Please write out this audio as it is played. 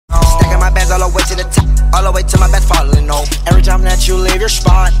all the way to the top, all the way to my bed falling over. Every time that you leave your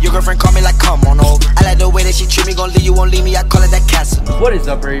spot, your girlfriend call me like, come on over. I like the way that she treat me, gon' leave you, won't leave me, I call it that castle. What is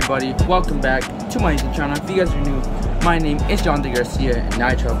up, everybody? Welcome back to my YouTube channel. If you guys are new, my name is John De Garcia, and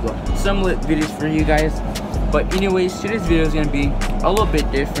I try to upload some lit videos for you guys. But anyways, today's video is gonna be a little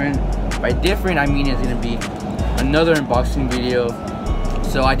bit different. By different, I mean it's gonna be another unboxing video.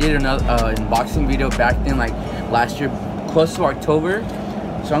 So I did another unboxing video back then, like last year, close to October.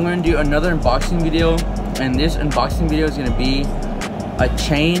 So I'm gonna do another unboxing video, and this unboxing video is gonna be a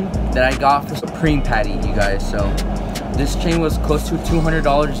chain that I got for Supreme Patty, you guys. So this chain was close to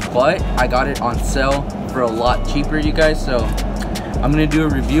 $200, but I got it on sale for a lot cheaper, you guys. So I'm gonna do a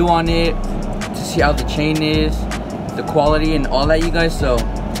review on it to see how the chain is, the quality and all that, you guys. So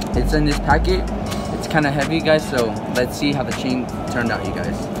it's in this packet. It's kind of heavy, you guys, so let's see how the chain turned out, you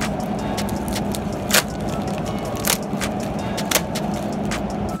guys.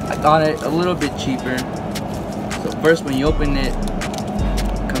 I got it a little bit cheaper. So first, when you open it,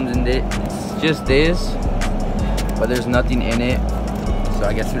 it comes in this. It's just this, but there's nothing in it, so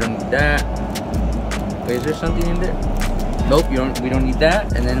I guess we don't need that. Wait, is there something in there? Nope, we don't need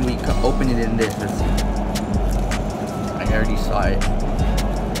that. And then we open it in this. Let's see. I already saw it.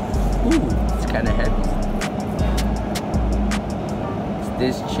 Ooh, it's kind of heavy. It's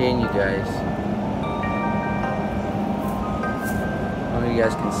this chain, you guys. You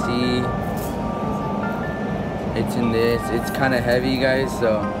guys can see it's in this. It's kind of heavy, you guys,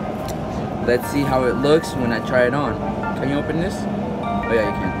 so let's see how it looks when I try it on. Can you open this? Oh yeah,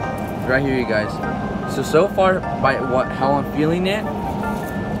 you can. It's right here, you guys. So far, by how I'm feeling it,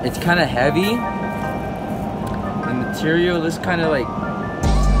 it's kind of heavy. The material is kind of like,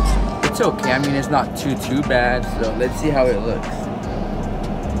 it's okay. I mean, it's not too bad. So let's see how it looks.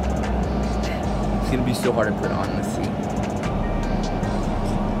 It's gonna be so hard to put on. Let's see.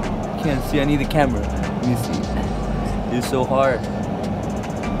 Can't see. I need the camera. Let me see. It's so hard.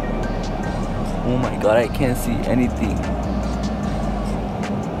 Oh my god, I can't see anything.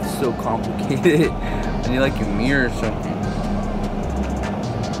 It's so complicated. I need like a mirror or something.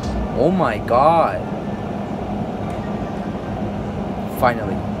 Oh my god.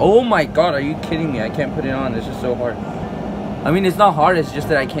 Finally. Oh my god, are you kidding me? I can't put it on. This is so hard. I mean, it's not hard. It's just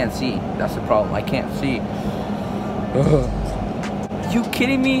that I can't see. That's the problem. I can't see. Ugh. Are you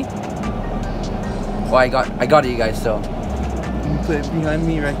kidding me? Well, I got it, you guys, so let me put it behind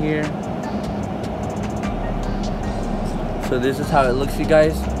me right here. So this is how it looks, you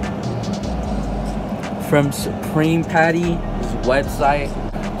guys, from Supreme Patty's website.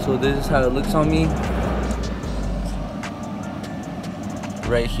 So this is how it looks on me.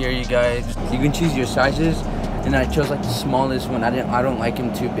 Right here, you guys. You can choose your sizes, and I chose like the smallest one. I don't like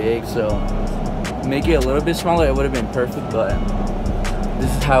them too big, so make it a little bit smaller. It would have been perfect, but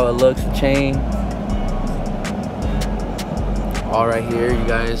this is how it looks, the chain. All right here, you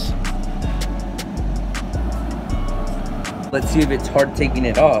guys. Let's see if it's hard taking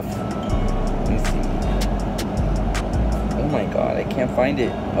it off. Let me see. Oh my god, I can't find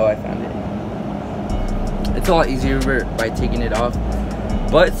it. Oh, I found it. It's a lot easier by taking it off.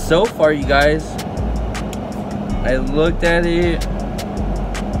 But so far, you guys, I looked at it,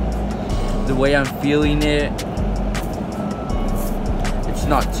 the way I'm feeling it, it's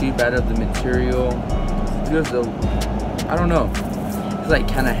not too bad of the material. It feels I don't know. It's like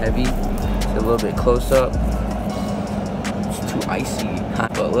kind of heavy. It's a little bit close up. It's too icy.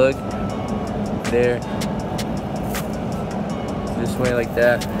 But look, there. This way like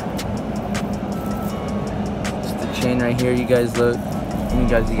that. It's the chain right here. You guys look. You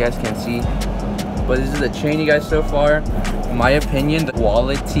guys can't see. But this is the chain, you guys. So far, in my opinion, the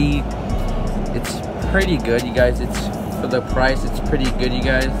quality, it's pretty good, you guys. It's for the price. It's pretty good, you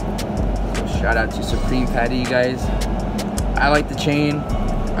guys. So shout out to Supreme Patty, you guys. I like the chain.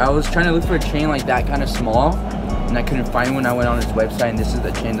 I was trying to look for a chain like that, kind of small, and I couldn't find one. I went on his website, and this is the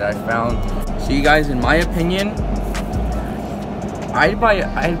chain that I found. So you guys, in my opinion, I'd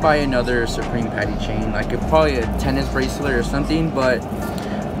buy another Supreme Patty chain, like probably a tennis bracelet or something. But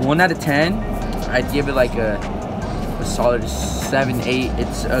 1 out of 10, I'd give it like a solid 7, 8.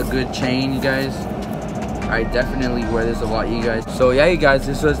 It's a good chain, you guys. I definitely wear this a lot, you guys. So yeah, you guys,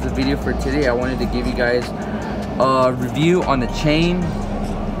 this was the video for today. I wanted to give you guys a review on the chain,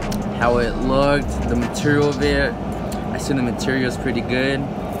 how it looked, the material of it. I see the material is pretty good.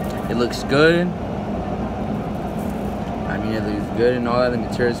 It looks good. I mean, it looks good and all that. The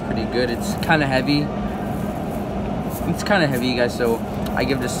material is pretty good. It's kind of heavy. It's kind of heavy, you guys. So I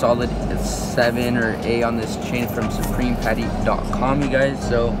give it a solid 7 or 8 on this chain from SupremePatty.com, you guys.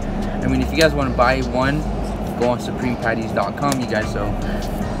 So I mean, if you guys want to buy one, go on SupremePatties.com, you guys. So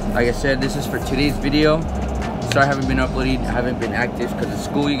like I said, this is for today's video. Sorry I haven't been uploading, I haven't been active because of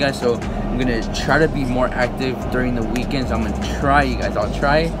school, you guys. So I'm gonna try to be more active during the weekends. I'm gonna try, you guys. I'll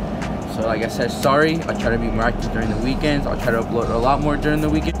try. So like I said, sorry. I'll try to be more active during the weekends. I'll try to upload a lot more during the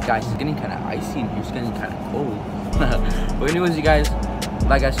weekend. Guys, it's getting kind of icy in here. It's getting kind of cold. But anyways, you guys,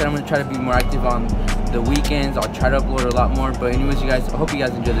 like I said, I'm gonna try to be more active on the weekends. I'll try to upload a lot more. But anyways, you guys, I hope you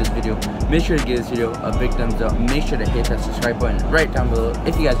guys enjoyed this video. Make sure to give this video a big thumbs up. Make sure to hit that subscribe button right down below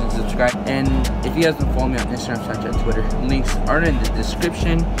if you guys didn't subscribe. And if you guys don't follow me on Instagram, Snapchat, Twitter, links are in the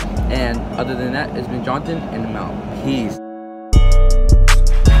description. And other than that, it's been Jonathan, and I'm out. Peace.